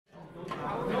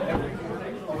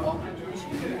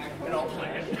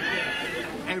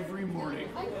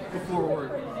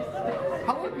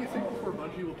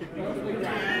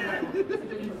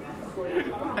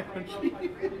crunchy.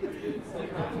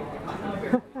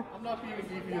 I'm not being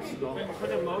devious at all.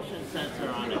 Put a motion sensor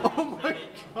on it. Oh my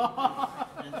god!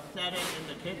 And set it in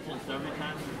the kitchen so every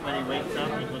time when he wakes up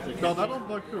he goes to the No, that'll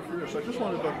bug her first. I just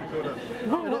wanted Dr. Dakota.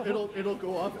 It'll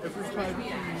go off every time he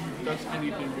does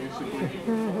anything basically.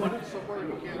 But it's somewhere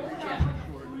you can't reach out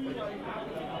for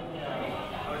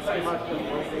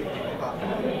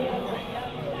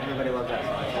Everybody loves that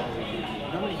song.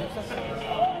 Nobody uses that song.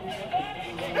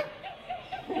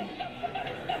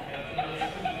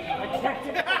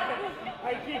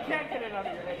 You can't get it out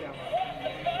of your head now.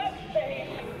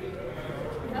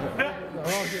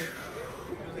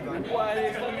 What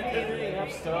is the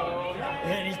stone?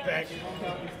 And he's back.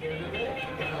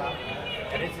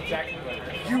 And it's a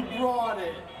Jackbox. You brought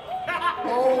it!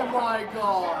 Oh my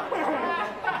god!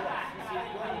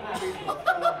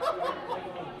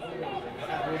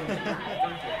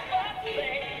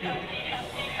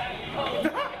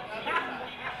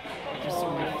 Just so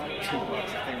 $2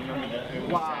 if they remember that.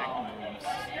 Wow.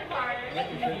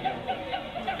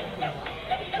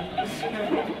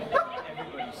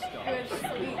 Good,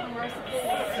 sweet, merciful.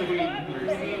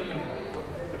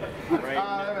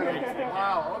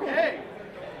 Wow, okay.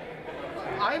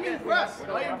 I'm impressed.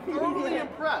 I am thoroughly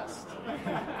impressed.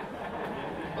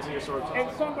 Those are your swords. And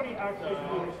somebody actually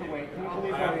threw this away. Can you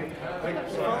believe that? I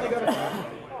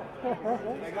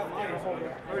got mine.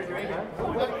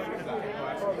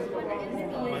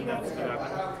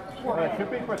 It should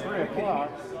be for 3 o'clock.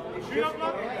 It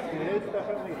is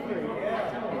definitely 3.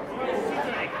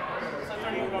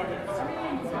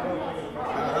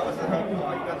 That was the whole you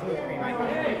got to agree, right?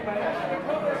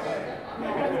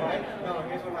 No,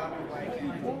 here's what happened.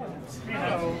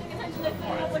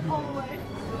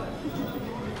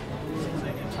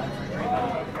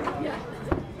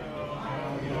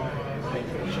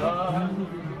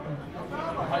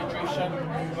 Hydration.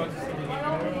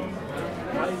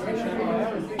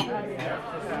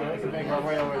 Make our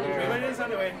way over there. But it is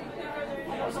anyway.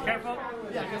 Careful.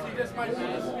 Yeah, because you just might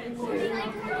miss.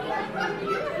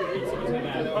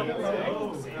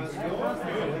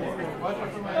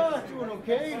 Doing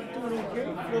okay. Doing okay.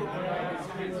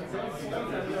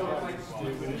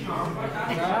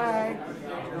 Hi.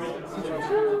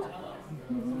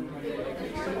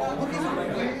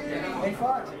 Hey,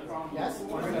 Fox. Yes? And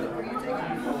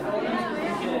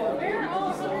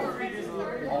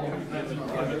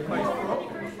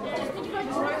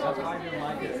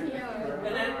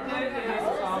then there is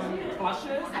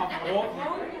flushes of water.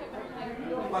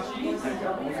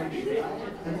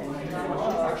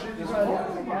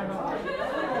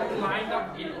 Lined up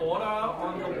in order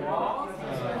on the wall.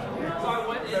 So I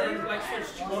went in and like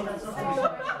switched.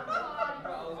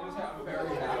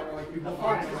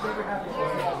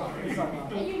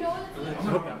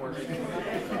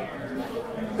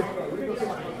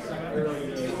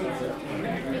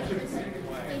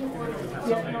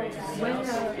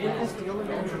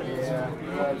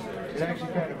 It's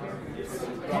actually kind of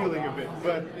healing a bit,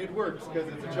 but it works because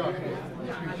it's a chocolate.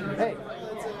 Hey.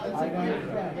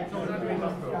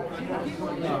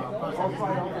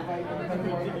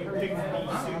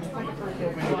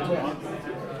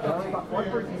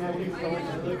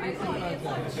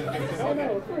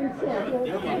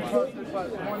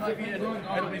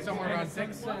 It'll be somewhere around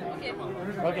 6.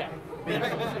 Okay.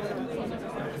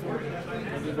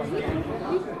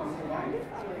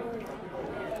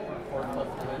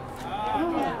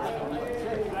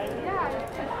 Yeah,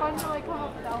 it's fun to like come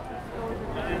up with outfits.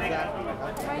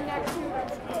 My next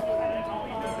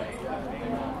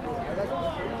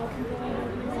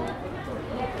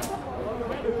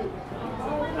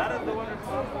That is the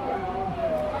wonderful.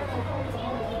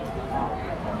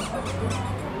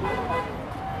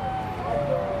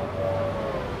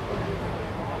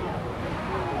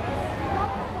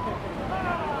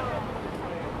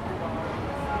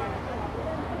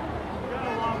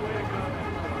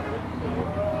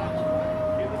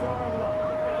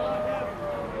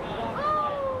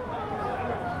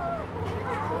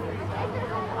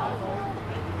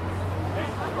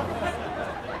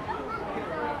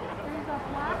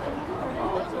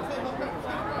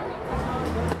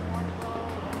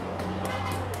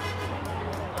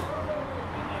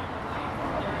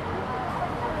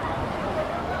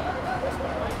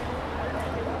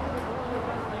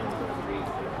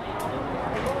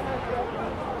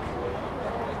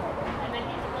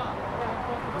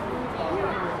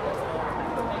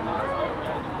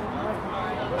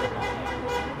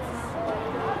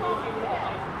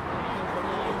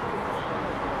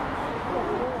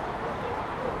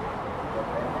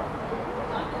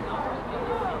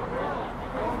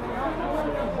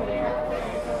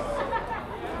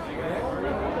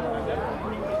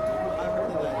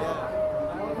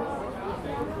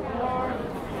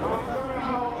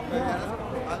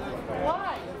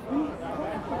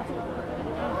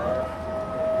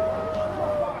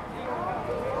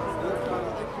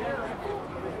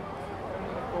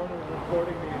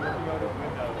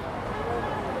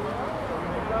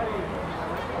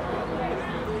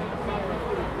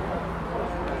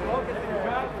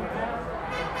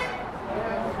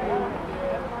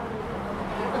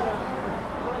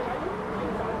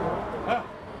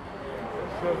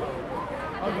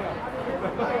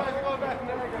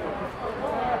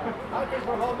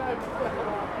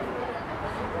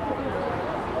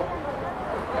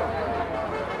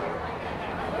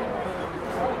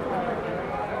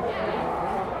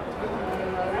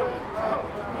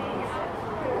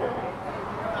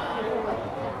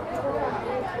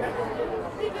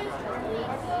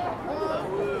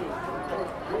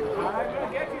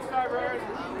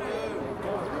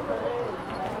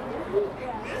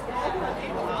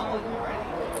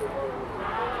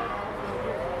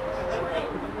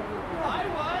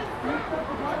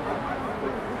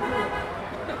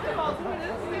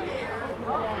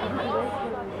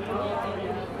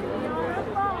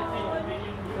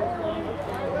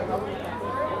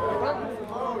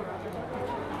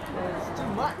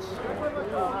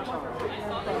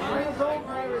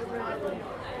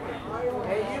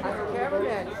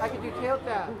 I can do tail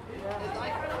tap.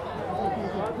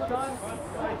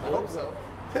 I hope so.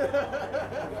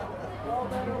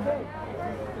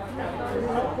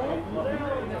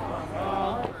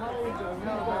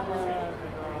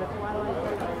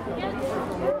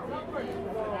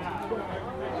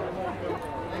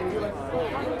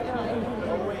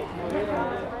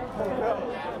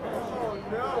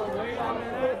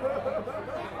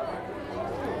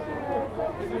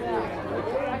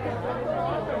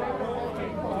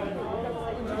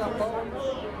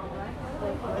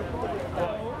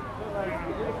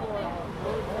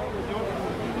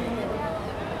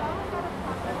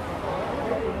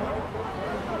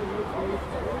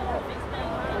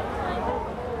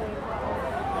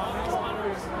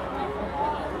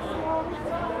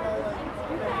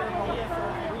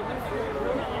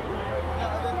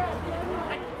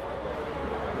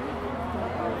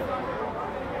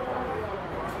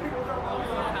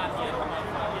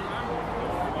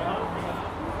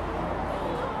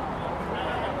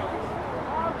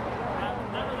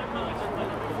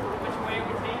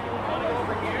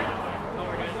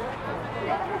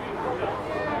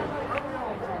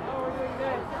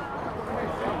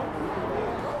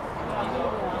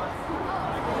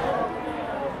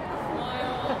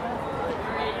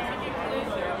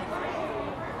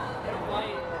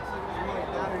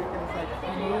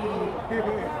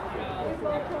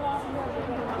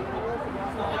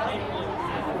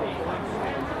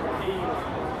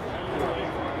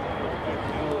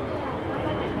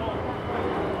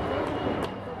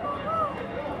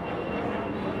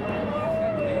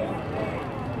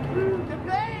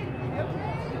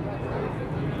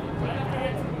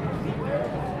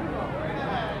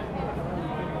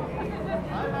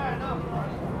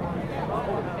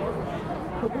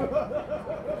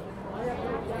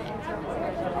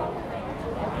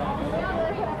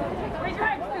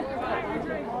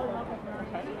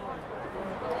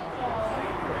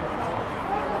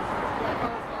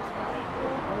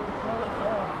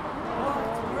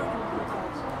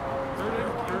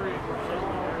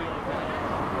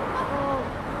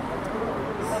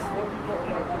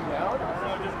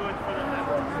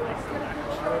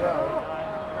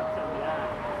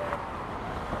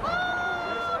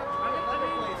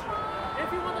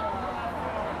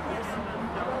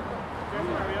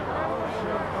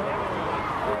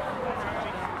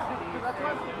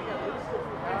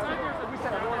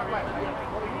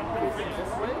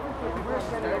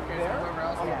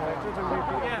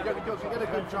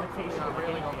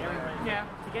 Yeah,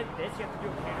 to get this, you have to do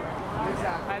a panorama.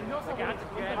 Exactly. And you also got to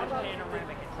get a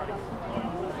panoramic and try to.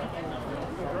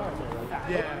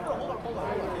 Yeah. Hold on.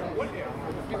 What area?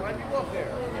 Behind you up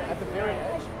there. At the very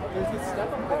edge. There's this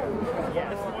step up there.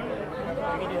 Yes. We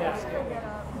can do that.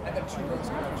 And then 2 rows.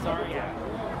 Sorry, yeah.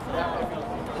 That might be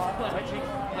switching.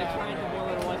 Like trying to do a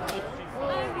little like.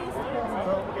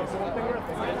 Okay, so one thing we're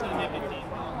thinking.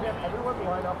 We have everyone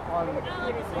line up on the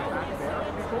track there.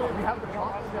 We have the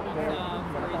box there.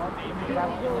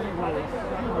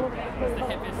 It's the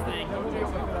hippest thing.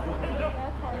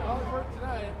 All for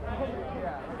tonight.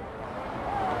 Yeah.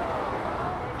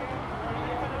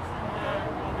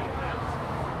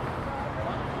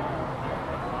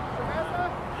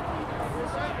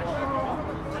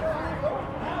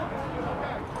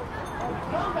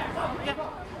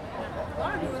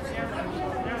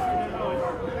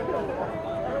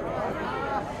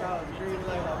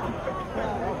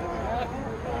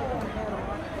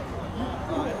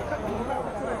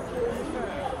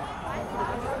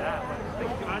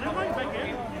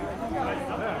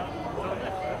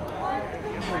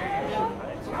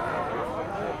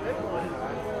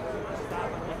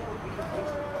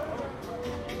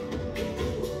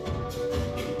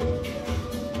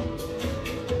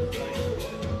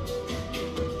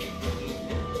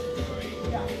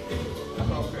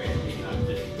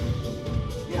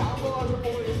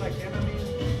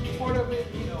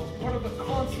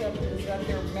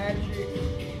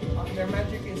 Their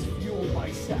magic is fueled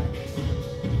by sex.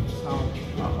 So,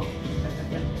 I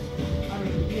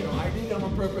mean, you know, I did them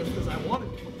on purpose because I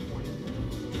wanted to.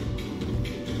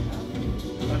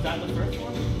 Was that the first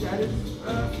one? That is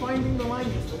Finding the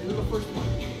Language. That is the first one.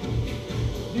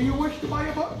 Do you wish to buy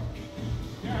a book?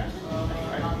 Yeah. All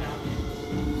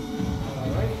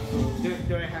right.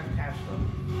 Do I have cash though?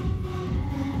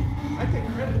 I take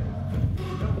credit.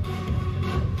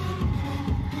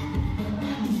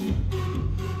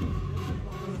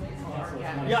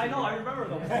 Yeah, I know. I remember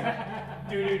those.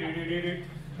 Do.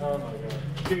 Oh my god.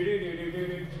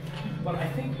 Do. But I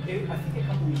think a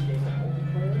couple of these games are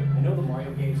multiplayer. I know the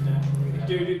Mario games now.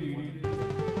 Do. The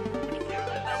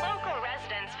local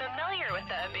residents familiar with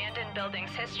the abandoned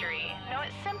building's history know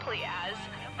it simply as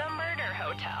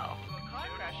hotel. A car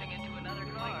crashing into another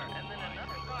car, and then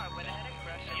another car went ahead and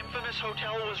crashed. The infamous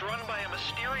hotel was run by a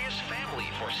mysterious family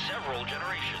for several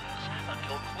generations,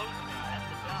 until close At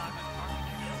the dock,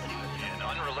 In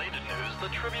unrelated news, the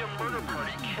trivia murder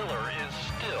party killer is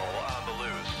still on the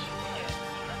loose.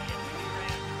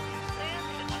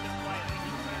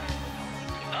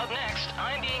 Up next,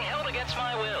 I'm being held against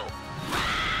my will.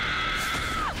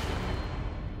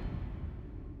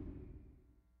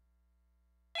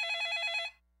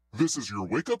 This is your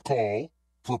wake-up call.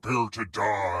 Prepare to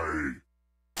die.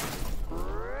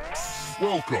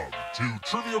 Welcome to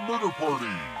Trivia Murder Party.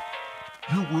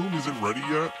 Your room isn't ready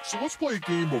yet, so let's play a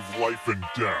game of life and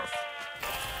death.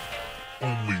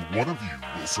 Only one of you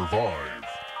will survive.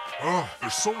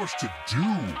 There's so much to do.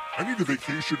 I need a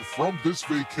vacation from this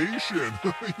vacation.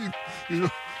 you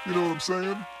know what I'm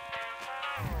saying?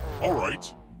 All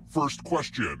right, first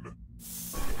question.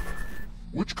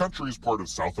 Which country is part of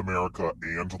South America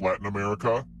and Latin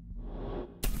America?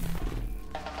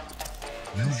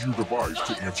 Use your device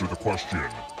to answer the question.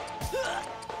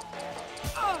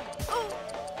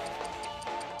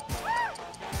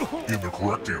 And the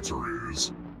correct answer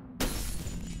is...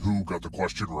 Who got the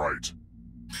question right?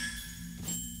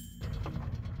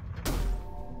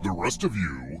 The rest of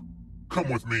you, come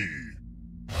with me.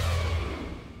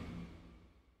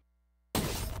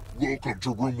 Welcome to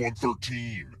room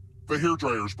 113. The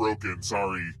hairdryer's broken,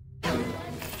 sorry.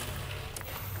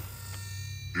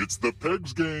 It's the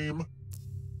pegs game.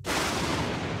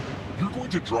 You're going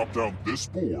to drop down this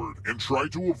board and try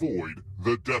to avoid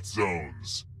the death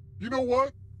zones. You know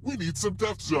what? We need some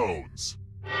death zones.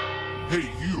 Hey,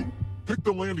 you, pick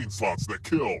the landing slots that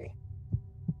kill.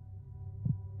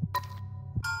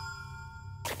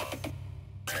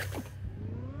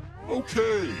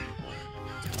 Okay.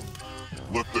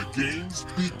 Let the games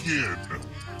begin.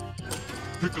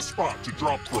 Pick a spot to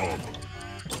drop from.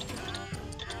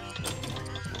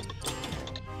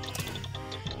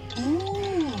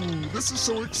 Ooh, this is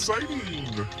so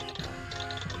exciting.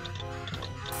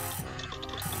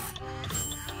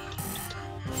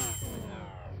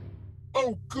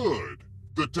 Oh, good.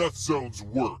 The death zones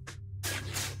work.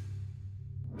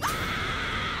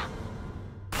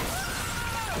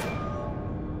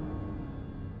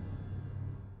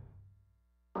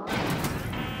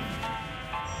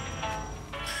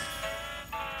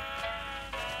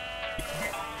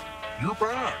 You're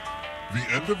back. The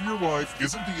end of your life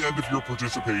isn't the end of your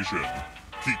participation.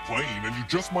 Keep playing and you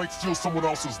just might steal someone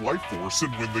else's life force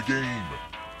and win the game.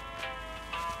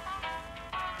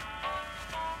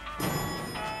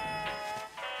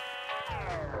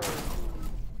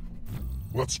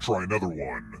 Let's try another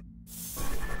one.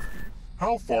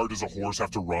 How far does a horse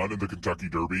have to run in the Kentucky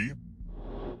Derby?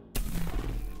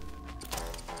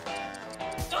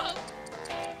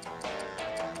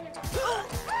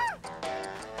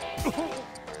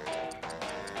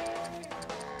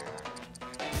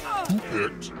 Who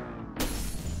picked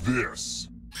this?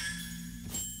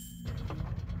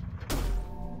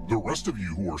 The rest of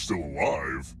you who are still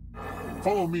alive,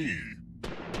 follow me.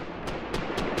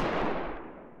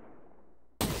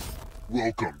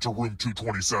 Welcome to room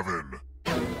 227.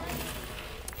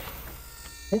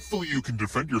 Hopefully you can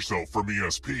defend yourself from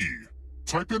ESP.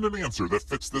 Type in an answer that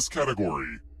fits this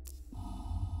category.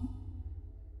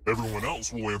 Everyone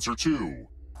else will answer too.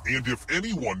 And if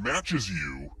anyone matches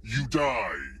you, you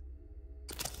die.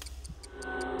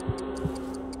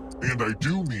 And I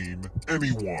do mean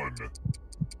anyone.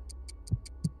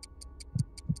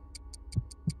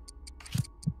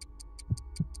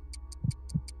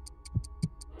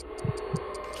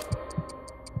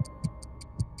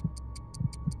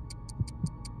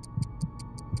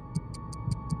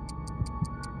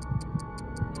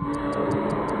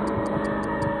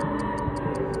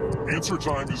 Answer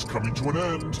time is coming to an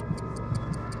end.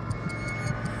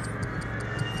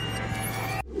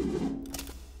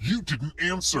 You didn't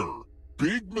answer.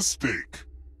 Big mistake.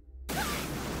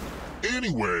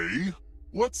 Anyway,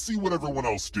 let's see what everyone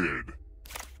else did.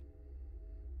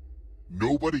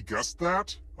 Nobody guessed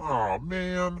that? Aw,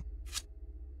 man.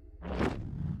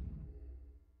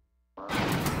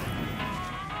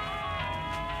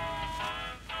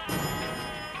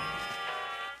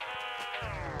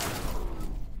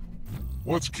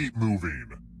 Let's keep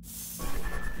moving.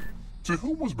 To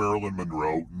whom was Marilyn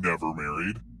Monroe never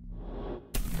married?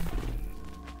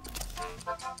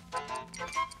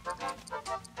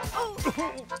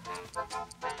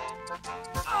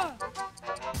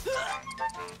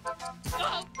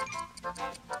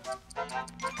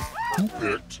 Who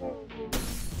picked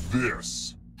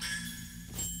this?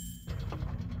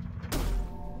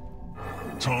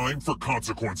 Time for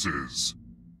consequences.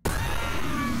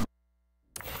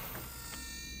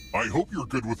 I hope you're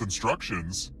good with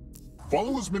instructions.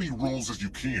 Follow as many rules as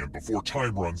you can before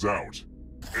time runs out.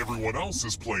 Everyone else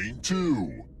is playing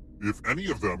too. If any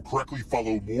of them correctly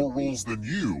follow more rules than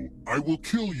you, I will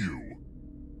kill you.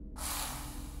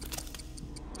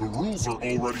 The rules are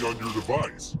already on your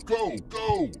device. Go,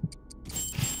 go!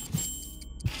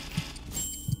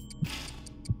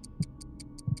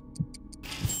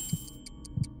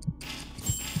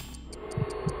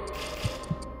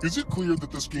 Is it clear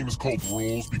that this game is called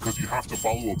Rules because you have to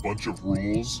follow a bunch of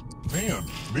rules? Man,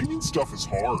 naming stuff is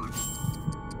hard.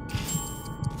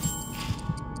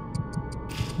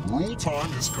 Rule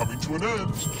time is coming to an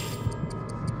end.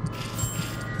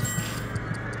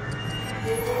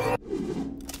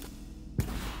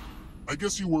 I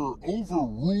guess you were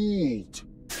overruled.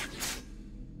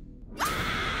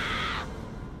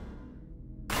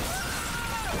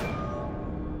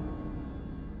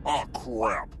 Ah,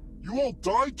 crap. You all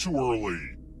died too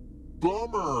early.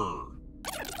 Bummer.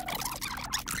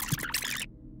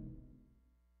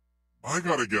 I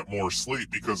gotta get more sleep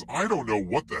because I don't know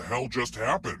what the hell just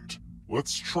happened.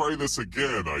 Let's try this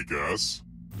again, I guess.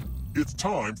 It's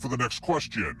time for the next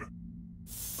question.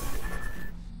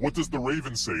 What does the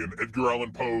Raven say in Edgar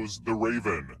Allan Poe's The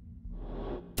Raven?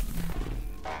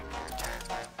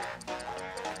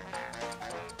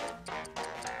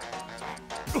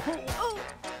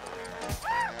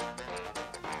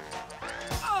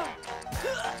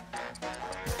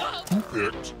 Who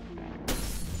picked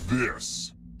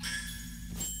this?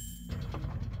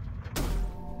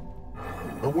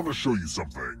 I want to show you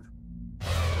something.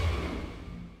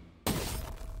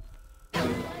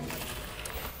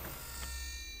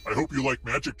 I hope you like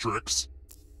magic tricks.